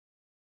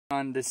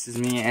This is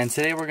me, and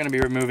today we're going to be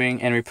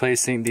removing and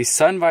replacing the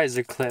sun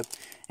visor clip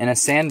in a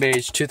sand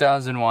beige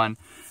 2001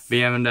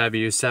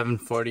 BMW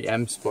 740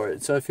 M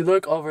Sport. So if you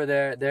look over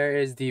there, there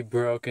is the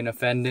broken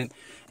fendant,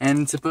 and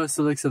it's supposed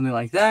to look something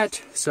like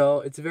that. So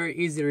it's very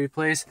easy to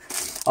replace.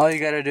 All you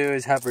got to do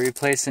is have a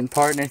replacement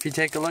part, and if you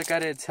take a look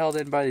at it, it's held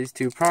in by these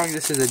two prongs.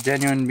 This is a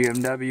genuine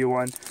BMW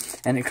one,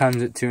 and it comes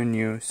with two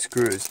new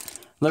screws.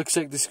 Looks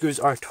like the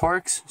screws are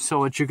Torx, so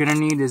what you're going to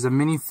need is a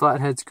mini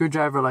flathead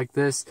screwdriver like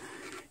this.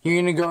 You're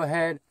going to go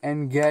ahead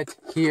and get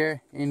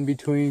here in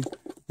between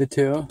the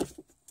two.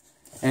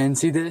 And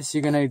see this?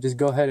 You're going to just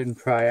go ahead and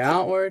pry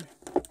outward.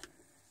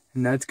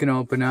 And that's going to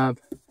open up.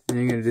 And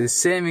you're going to do the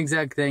same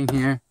exact thing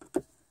here.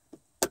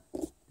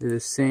 Do the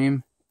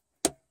same.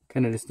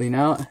 Kind of just lean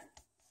out.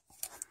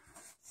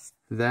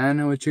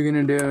 Then what you're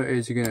going to do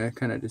is you're going to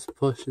kind of just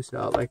push this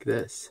out like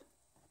this.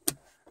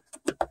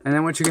 And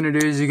then what you're going to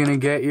do is you're going to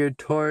get your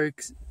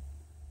Torx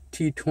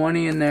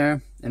T20 in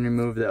there and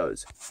remove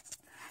those.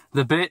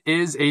 The bit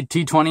is a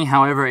T20,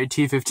 however a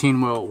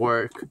T15 will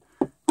work.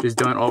 Just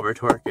don't over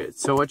torque it.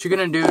 So what you're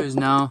going to do is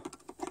now,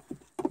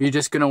 you're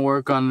just going to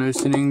work on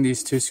loosening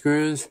these two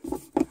screws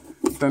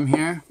from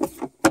here.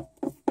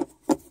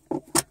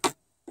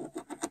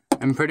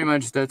 And pretty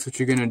much that's what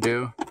you're going to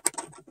do.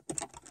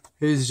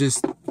 Is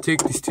just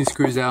take these two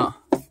screws out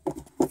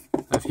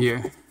of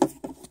here.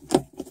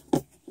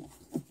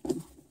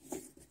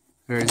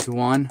 There's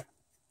one.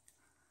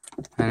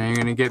 And then you're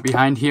going to get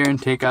behind here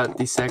and take out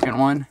the second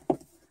one.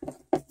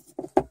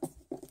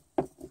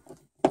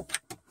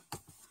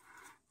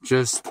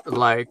 Just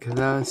like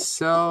this,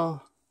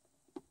 so.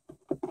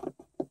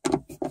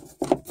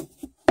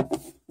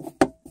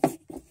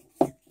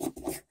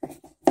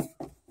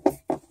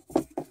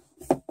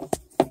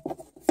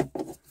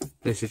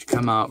 This should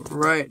come out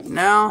right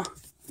now.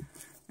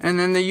 And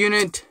then the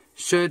unit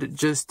should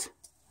just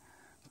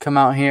come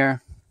out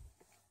here.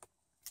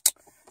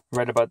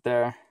 Right about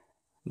there.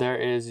 There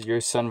is your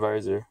sun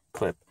visor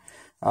clip.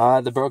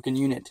 The broken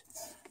unit.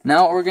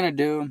 Now what we're going to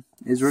do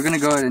is we're going to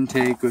go ahead and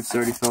take what's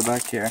already filled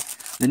back here.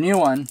 The new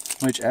one,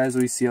 which as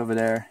we see over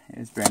there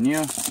is brand new.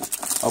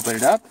 Open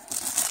it up.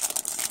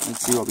 Let's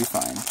see what we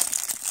find.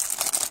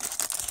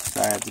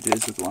 Sorry, I have to do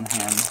this with one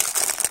hand.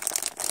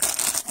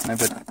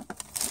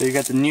 So you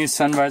got the new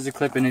sun visor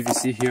clip, and if you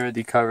see here,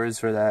 the covers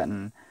for that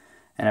and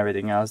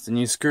everything else. The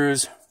new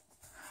screws.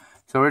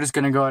 So we're just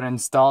going to go ahead and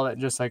install it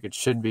just like it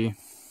should be.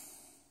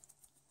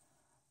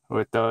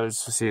 With those,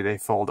 see, they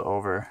fold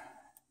over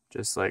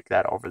just like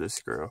that over the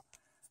screw.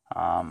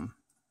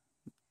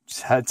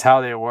 That's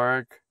how they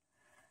work.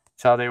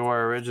 It's how they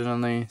were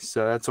originally.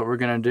 So that's what we're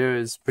gonna do,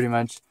 is pretty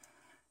much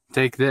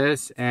take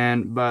this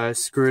and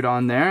screw it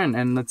on there,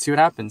 and let's see what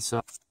happens.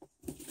 So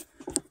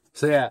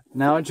yeah,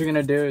 now what you're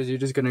gonna do is you're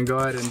just gonna go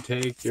ahead and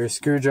take your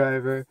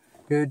screwdriver,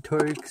 your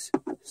Torx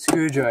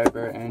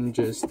screwdriver, and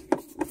just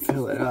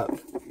fill it up.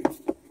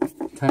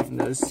 Tighten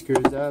those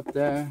screws up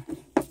there.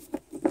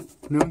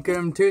 Don't get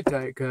them too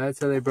tight, because that's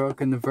how they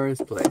broke in the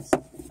first place.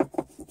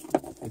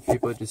 If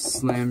people just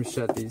slam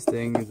shut these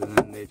things and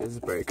then they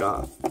just break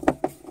off.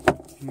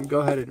 You go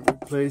ahead and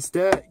replace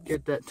that,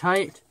 get that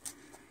tight.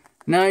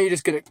 Now you're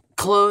just going to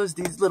close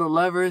these little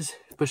levers,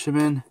 push them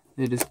in,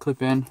 they just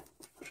clip in.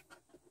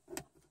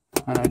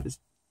 And I just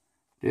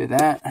do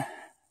that,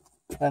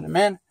 let them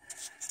in.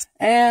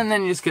 And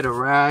then you just get a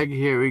rag,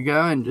 here we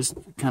go, and just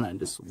kind of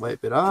just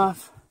wipe it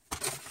off.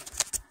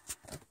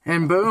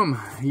 And boom,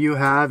 you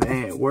have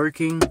a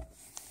working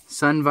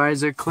sun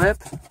visor clip,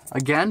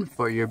 again,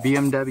 for your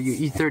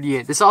BMW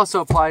E38. This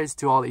also applies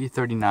to all the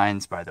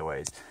E39s, by the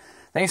way.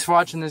 Thanks for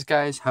watching this,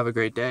 guys. Have a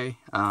great day.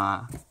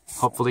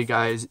 Hopefully,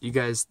 you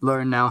guys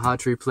learn now how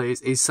to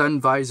replace a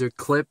sun visor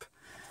clip.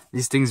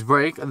 These things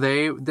break.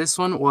 This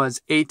one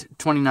was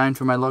 $8.29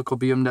 from my local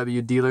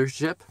BMW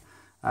dealership.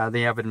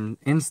 They have it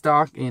in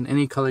stock in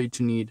any color you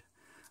need.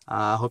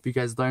 Hope you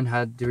guys learn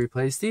how to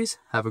replace these.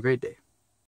 Have a great day.